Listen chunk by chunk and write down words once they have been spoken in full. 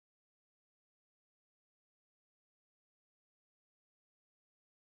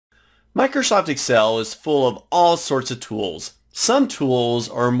Microsoft Excel is full of all sorts of tools. Some tools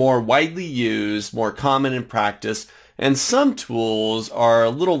are more widely used, more common in practice, and some tools are a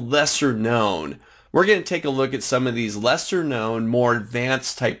little lesser known. We're going to take a look at some of these lesser known, more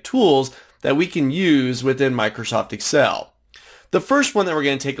advanced type tools that we can use within Microsoft Excel. The first one that we're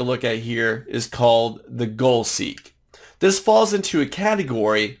going to take a look at here is called the Goal Seek. This falls into a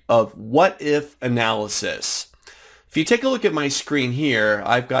category of what-if analysis. If you take a look at my screen here,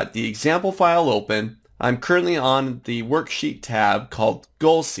 I've got the example file open. I'm currently on the worksheet tab called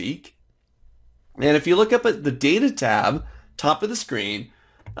Goal Seek. And if you look up at the Data tab, top of the screen,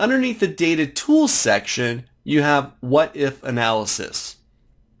 underneath the Data Tools section, you have What If Analysis.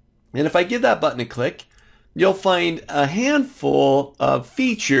 And if I give that button a click, you'll find a handful of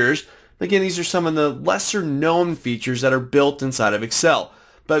features. Again, these are some of the lesser known features that are built inside of Excel,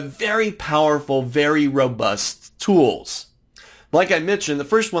 but very powerful, very robust tools. Like I mentioned, the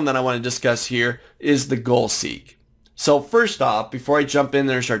first one that I want to discuss here is the Goal Seek. So first off, before I jump in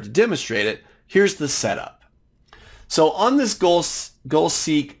there and start to demonstrate it, here's the setup. So on this Goal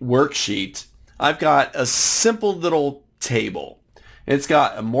Seek worksheet, I've got a simple little table. It's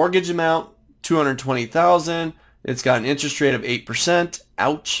got a mortgage amount, $220,000. It's got an interest rate of 8%,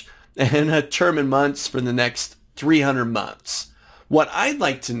 ouch, and a term in months for the next 300 months. What I'd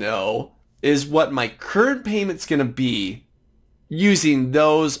like to know is what my current payment's going to be using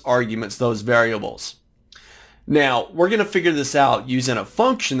those arguments, those variables. Now, we're going to figure this out using a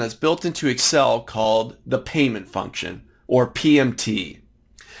function that's built into Excel called the payment function, or PMT.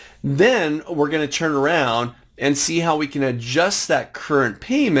 Then we're going to turn around and see how we can adjust that current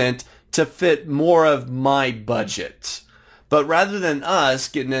payment to fit more of my budget. But rather than us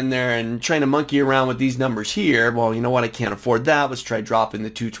getting in there and trying to monkey around with these numbers here, well, you know what, I can't afford that. Let's try dropping the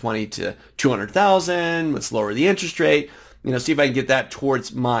 220 to 200,000. Let's lower the interest rate. See if I can get that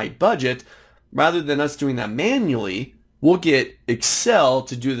towards my budget. Rather than us doing that manually, we'll get Excel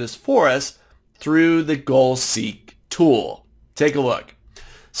to do this for us through the Goal Seek tool. Take a look.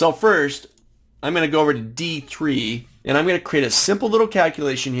 So first, I'm going to go over to D3, and I'm going to create a simple little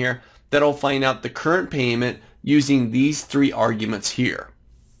calculation here that'll find out the current payment using these three arguments here.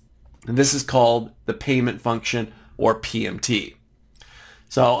 And this is called the payment function, or PMT.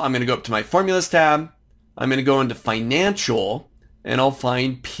 So I'm going to go up to my Formulas tab. I'm going to go into Financial, and I'll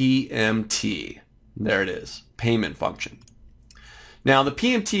find PMT. There it is, payment function. Now the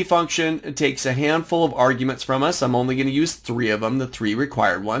PMT function, it takes a handful of arguments from us. I'm only going to use 3 of them, the 3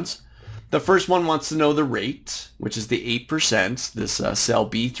 required ones. The first one wants to know the rate, which is the 8%, this cell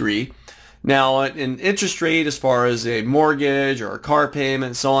B3. Now, an interest rate as far as a mortgage or a car payment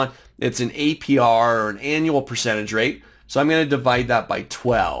and so on, it's an APR, or an annual percentage rate. So I'm going to divide that by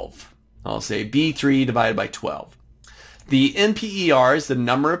 12. I'll say B3 divided by 12. The NPER is the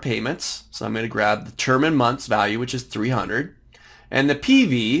number of payments. So I'm going to grab the term in months value, which is 300. And the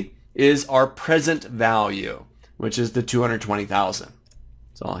PV is our present value, which is the 220,000.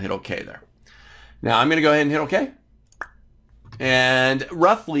 So I'll hit OK there. Now I'm going to go ahead and hit OK. And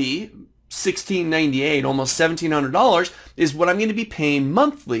roughly $1,698, almost $1,700 is what I'm going to be paying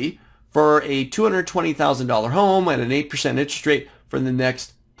monthly for a $220,000 home at an 8% interest rate for the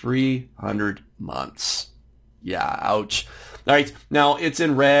next 300 months. Yeah, ouch. All right, now it's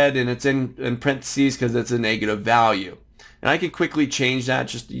in red and it's in parentheses because it's a negative value. And I can quickly change that.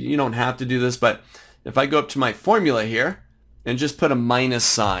 Just, you don't have to do this, but if I go up to my formula here and just put a minus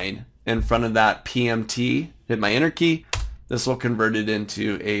sign in front of that PMT, hit my enter key, this will convert it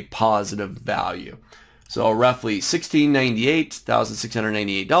into a positive value. So roughly $1,698,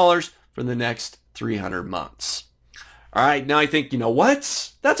 $1,698 for the next 300 months. All right, now I think, you know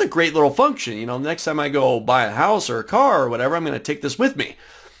what? That's a great little function. Next time I go buy a house or a car or whatever, I'm going to take this with me.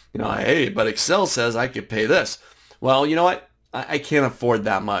 Hey, but Excel says I could pay this. Well, you know what? I can't afford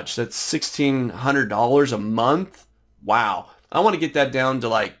that much. That's $1,600 a month. Wow. I want to get that down to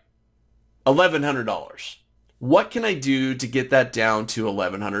like $1,100. What can I do to get that down to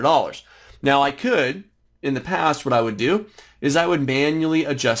 $1,100? Now I could, in the past, what I would do is I would manually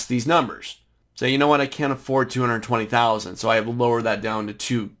adjust these numbers. Say, you know what, I can't afford $220,000, so I have to lower that down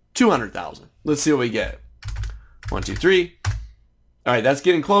to $200,000. Let's see what we get. 1, 2, 3. All right, that's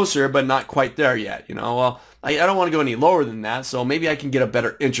getting closer, but not quite there yet. Well, I don't want to go any lower than that, so maybe I can get a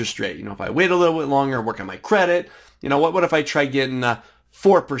better interest rate. If I wait a little bit longer, work on my credit. What if I try getting a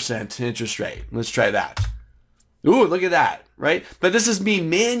 4% interest rate? Let's try that. Ooh, look at that, right? But this is me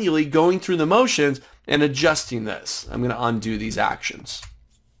manually going through the motions and adjusting this. I'm going to undo these actions.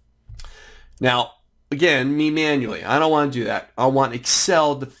 Now, again, me manually. I don't want to do that. I want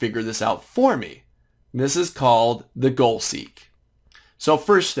Excel to figure this out for me. This is called the Goal Seek. So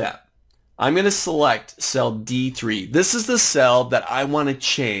first step, I'm going to select cell D3. This is the cell that I want to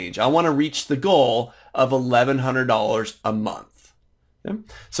change. I want to reach the goal of $1,100 a month. Okay?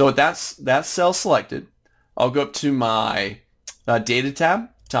 So with that cell selected, I'll go up to my data tab,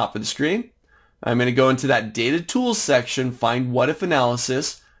 top of the screen. I'm going to go into that data tools section, find what if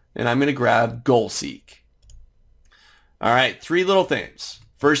analysis, and I'm going to grab goal seek. All right, 3 little things.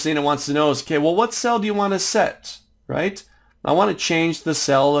 First thing it wants to know is, okay, well, what cell do you want to set, right? I want to change the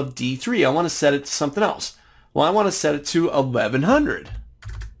cell of D3. I want to set it to something else. Well, I want to set it to 1,100.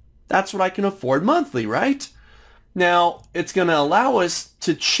 That's what I can afford monthly, right? Now, it's going to allow us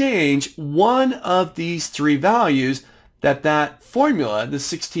to change one of these 3 values that formula, the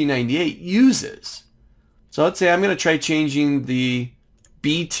 1698, uses. So let's say I'm going to try changing the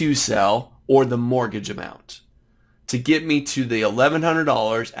B2 cell or the mortgage amount to get me to the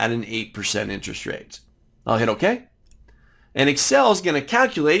 $1,100 at an 8% interest rate. I'll hit OK. And Excel is going to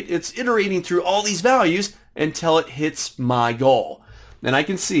calculate. It's iterating through all these values until it hits my goal. And I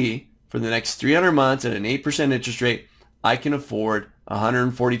can see for the next 300 months at an 8% interest rate, I can afford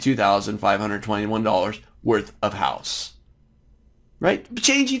 $142,521 worth of house. Right?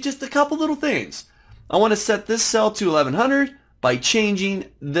 Changing just a couple little things. I want to set this cell to 1,100 by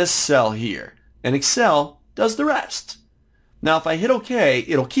changing this cell here. And Excel does the rest. Now, if I hit OK,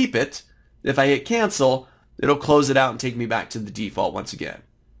 it'll keep it. If I hit cancel, it'll close it out and take me back to the default once again.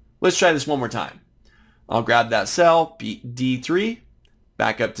 Let's try this one more time. I'll grab that cell, D3,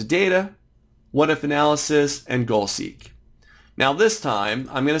 back up to data, what if analysis, and goal seek. Now this time,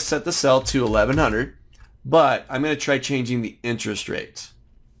 I'm going to set the cell to 1,100, but I'm going to try changing the interest rate.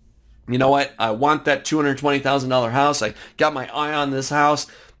 You know what? I want that $220,000 house. I got my eye on this house,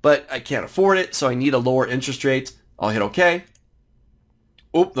 but I can't afford it, so I need a lower interest rate. I'll hit OK.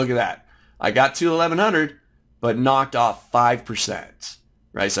 Oop, look at that. I got to 1,100, but knocked off 5%,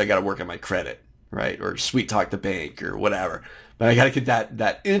 right? So I got to work on my credit, right? Or sweet talk the bank or whatever. But I got to get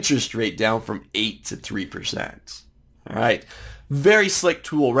that interest rate down from 8 to 3%. All right. Very slick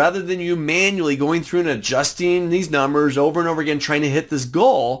tool. Rather than you manually going through and adjusting these numbers over and over again, trying to hit this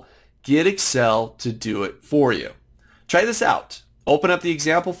goal, get Excel to do it for you. Try this out. Open up the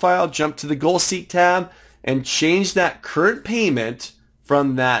example file, jump to the goal seek tab, and change that current payment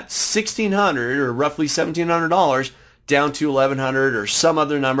from that $1,600 or roughly $1,700 down to $1,100 or some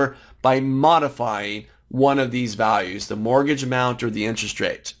other number by modifying one of these values, the mortgage amount or the interest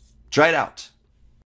rate. Try it out.